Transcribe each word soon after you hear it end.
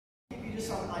you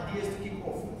some ideas to kick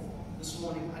off with this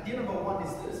morning. Idea number one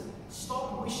is this: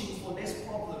 stop wishing for less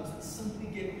problems and simply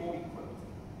get more equipped.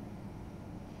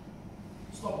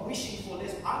 Stop wishing for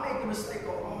less. I made the mistake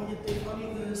of, oh, if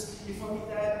only this, if only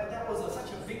that, but that was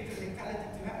such a victim mentality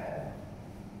to have.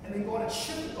 And then God had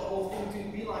shifted the whole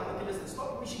thing to be like, okay, listen,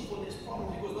 stop wishing for less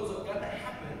problems because those are going to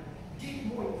happen. Get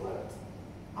more equipped.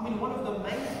 I mean, one of the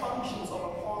main functions of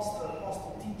a pastor,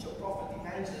 apostle, teacher, prophet,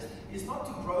 evangelist is not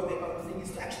to grow their own thing,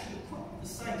 is to actually equip the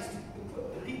saints, to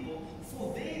equip the people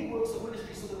for their works of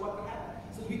ministry so that what can happen?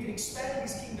 So that we can expand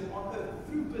His kingdom on earth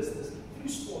through business, through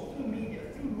sport, through media,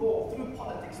 through law, through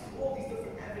politics, through all these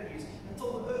different avenues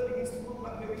until the earth begins to look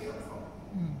like where we come from.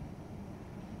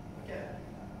 Okay?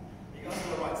 You guys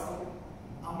are right. So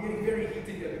I'm getting very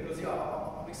heated here because, yeah,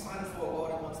 I'm excited for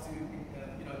what God wants to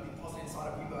deposit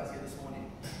inside of you guys here this morning.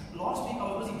 Last week I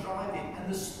was busy driving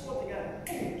and this thought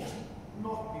again, just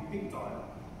knocked me big time.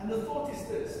 And the thought is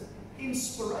this: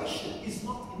 inspiration is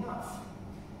not enough.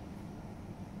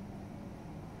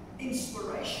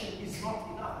 Inspiration is not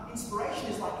enough. Inspiration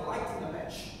is like lighting a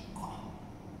match.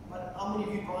 But how many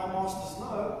of you Brian Masters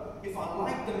know, if I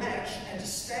light the match and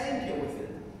just stand here with it,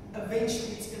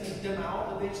 eventually it's going to dim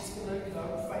out, eventually it's going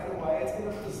to fade away, it's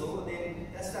going to fizzle, and then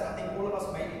that's that. I think all of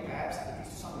us maybe perhaps, at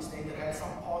least to some extent, that had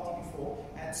some party before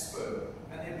at Spur,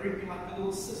 and they bring me like a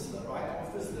little sizzler, right?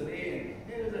 Or fizzler there,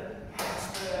 and there's a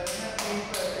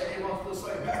and everyone feels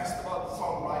so embarrassed about the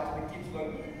song, right? And it keeps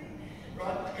going,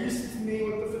 right? You sit to me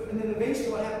with the, and then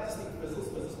eventually what happens, this thing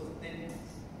fizzles, then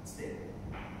it's dead.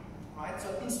 Right? So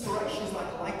inspiration is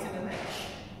like lighting a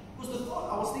match. Because the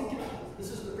thought I was thinking,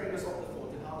 this is the premise of the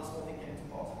thought and how this whole thing came to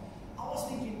pass. I was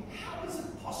thinking, how is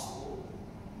it possible?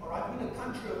 Alright, we're in a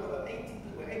country where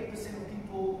 80% of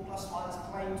people plus minus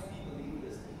claim to be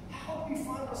believers. How do we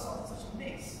find ourselves in such a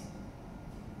mess?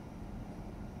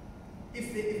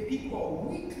 If people are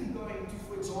weekly going to,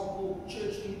 for example,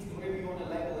 church meetings, whatever you want to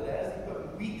label it as, they go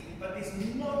weekly, but there's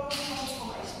no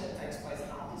transformation that takes place.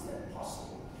 How is that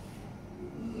possible?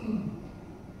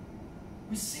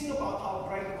 We sing about how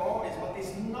great God is, but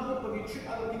there's no, but we treat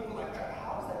other people like that.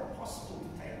 How is that possible to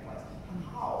take place?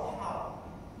 How?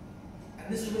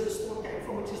 And this is where the story came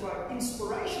from, which is like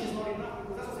inspiration is not enough,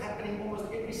 because that's what's happening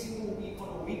almost every single week on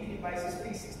a weekly basis,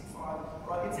 365,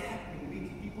 right? It's happening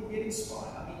weekly. People get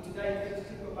inspired. I mean, today you can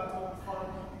just click a button on the phone,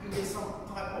 you can get some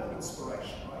type of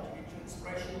inspiration, right? You get your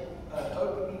inspirational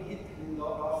dopamine hit, and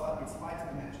it's light in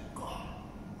the match. God,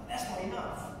 but that's not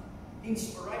enough.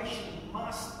 Inspiration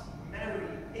must marry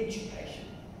education,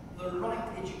 the right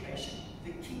education,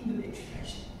 the kingdom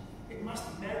education. It must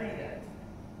marry that.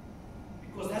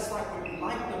 Because that's like when you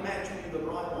light the match when you're the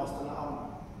bride master.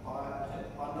 Now,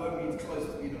 by no means close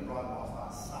to being a bride master.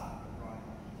 I suck, right?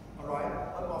 Alright?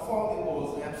 But my father-in-law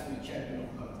was an absolute champion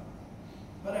of note.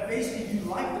 But eventually you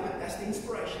light the match, that's the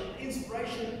inspiration.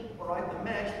 Inspiration, alright, the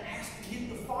match has to hit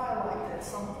the firelight at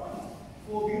some point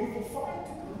for a beautiful fire to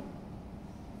come.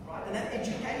 Right? And that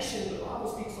education, the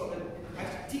Bible speaks of it,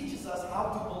 actually teaches us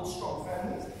how to build strong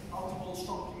families, how to build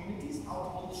strong communities, how to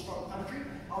build a strong country,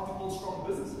 how to build strong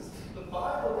businesses. The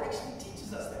Bible actually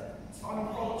teaches us that. It's found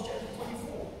in Proverbs chapter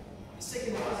 24. The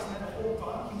second wisest man of all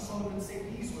time, King Solomon, said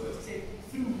these words. He said,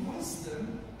 through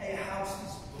wisdom a house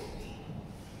is built.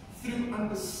 Through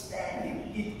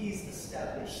understanding it is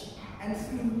established. And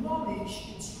through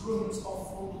knowledge its rooms are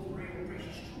filled with rare and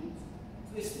precious jewels.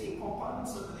 There's three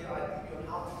components over there I give you on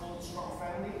how to build a strong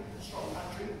family, a strong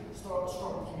country, strong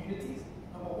communities.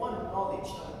 Number one, knowledge.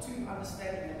 Number two,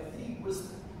 understanding. Number three,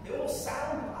 wisdom. They all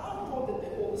sound, I don't know that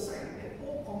they're all the same. They're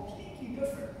all completely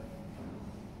different.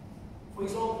 For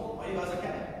example, are you guys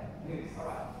okay? Yes.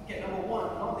 Alright. Okay, number one,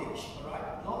 knowledge.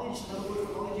 Alright? Knowledge, another word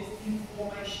for knowledge is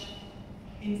information.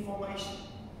 Information.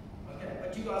 Okay?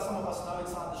 But you guys, some of us know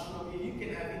inside this room here, you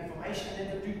can have information and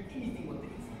then do anything with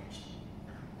the information.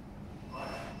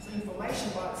 So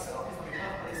information by itself is not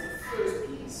enough, but it's the first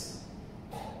piece.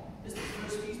 It's the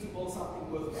first piece to build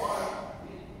something worthwhile.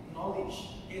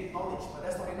 Knowledge. Get knowledge. But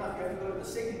that's not enough. You have to go to the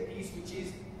second piece, which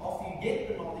is after you get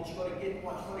the knowledge, you've got to get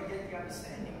what? You've got to get the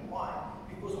understanding. Why?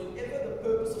 Because whenever the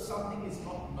purpose of something is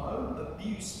not known,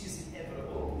 abuse is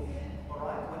inevitable.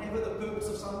 Alright? Whenever the purpose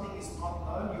of something is not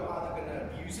known, you're either going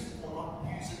to abuse it or not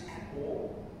use it at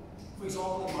all. For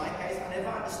example, in my case, I never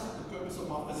understood the purpose of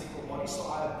my physical body, so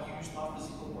I abused my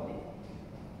physical body.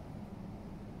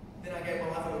 Then I gave my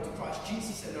life over to Christ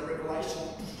Jesus, and the revelation,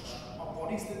 my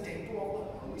body is the temple of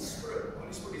the Holy Spirit. The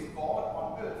Holy Spirit is God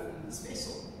on earth in this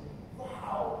vessel.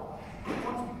 Wow! I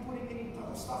can't be putting any type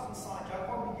of stuff inside you. I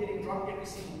can't be getting drunk every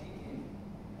single weekend.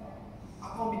 I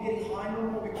can't be getting high no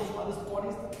more because this body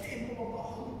is the temple of the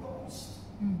Holy Ghost.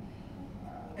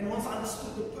 And once I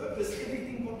understood the purpose,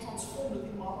 everything got transformed in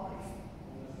life.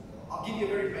 I'll give you a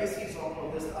very basic example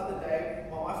of this. The other day,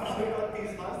 my wife and I got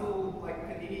these nice little like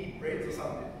panini breads or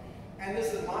something. And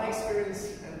this is my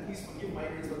experience, and please forgive my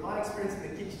ignorance, but my experience in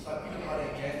the kitchen is like peanut butter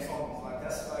and jam songs. Like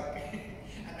that's like,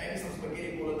 and maybe some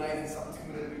spaghetti bolognese and some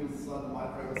 2-minute meals on the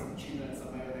microwave, some tuna and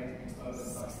some mayonnaise mixed over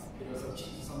and some, some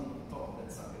cheese or something on top of that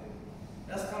stuff.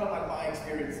 That's kind of like my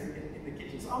experience in the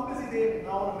kitchen. So I'm busy there, and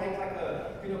I want to make like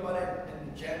a peanut butter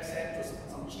and jam sandwich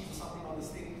or some cheese or something on this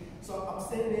thing. So I'm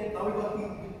standing there, now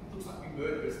looks like we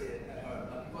murderers there at home.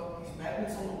 Like we've got these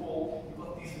magnets on the wall, we've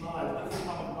got these knives, different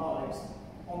type of knives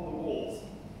on the walls,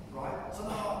 right? So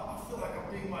now I feel like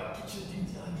I'm doing my kitchen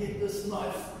duty. I get this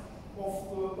knife off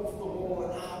the wall,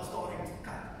 and now I'm starting to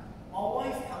cut. My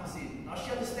wife comes in. Now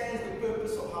she understands the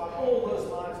purpose of how all those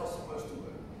knives are supposed to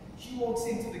work. She walks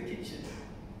into the kitchen,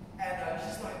 and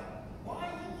she's like, "Why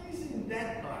are you using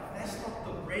that knife? That's not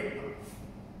the bread knife."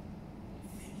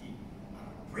 I'm thinking,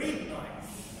 a bread knife?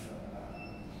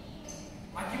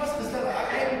 Like you must understand, like,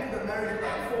 I came into the marriage with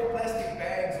like 4 plastic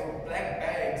bags or black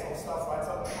bags or stuff, right?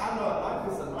 So I know a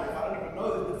knife is a knife. I don't even know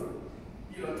the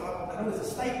different, type of. I know there's a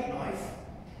steak knife,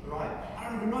 right? I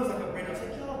don't even know it's like a bread knife. I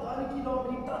said, "Yeah, I think you know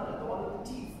what you've done. The one with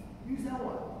the teeth. Use that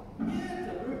one."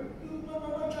 Yeah,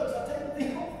 no jokes. I take the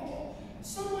thing off the wall.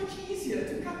 So much easier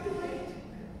to cut the bread.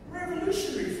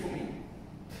 Revolutionary for me.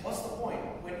 What's the point?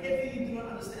 Whenever you do not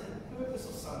understand the purpose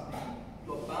of something,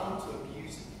 you're bound to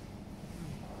abuse it.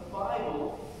 The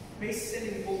Bible,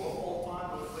 best-selling book of all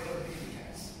time, will forever be the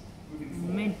case. Moving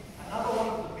forward. Amen. Another one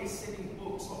of the best-selling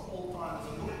books of all time is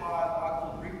a book by a guy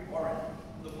called Rick Warren.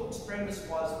 The book's premise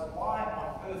was, why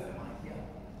on earth am I here?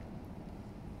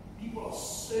 People are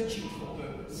searching for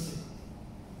purpose.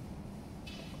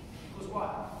 Because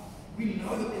why? We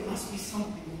know that there must be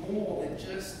something more than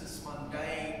just this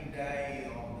mundane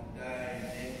day on the day and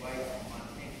then wait for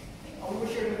Monday. I was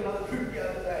sharing with another group the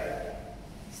other day.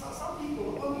 So some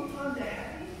people, the only time they're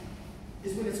happy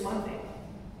is when it's Monday.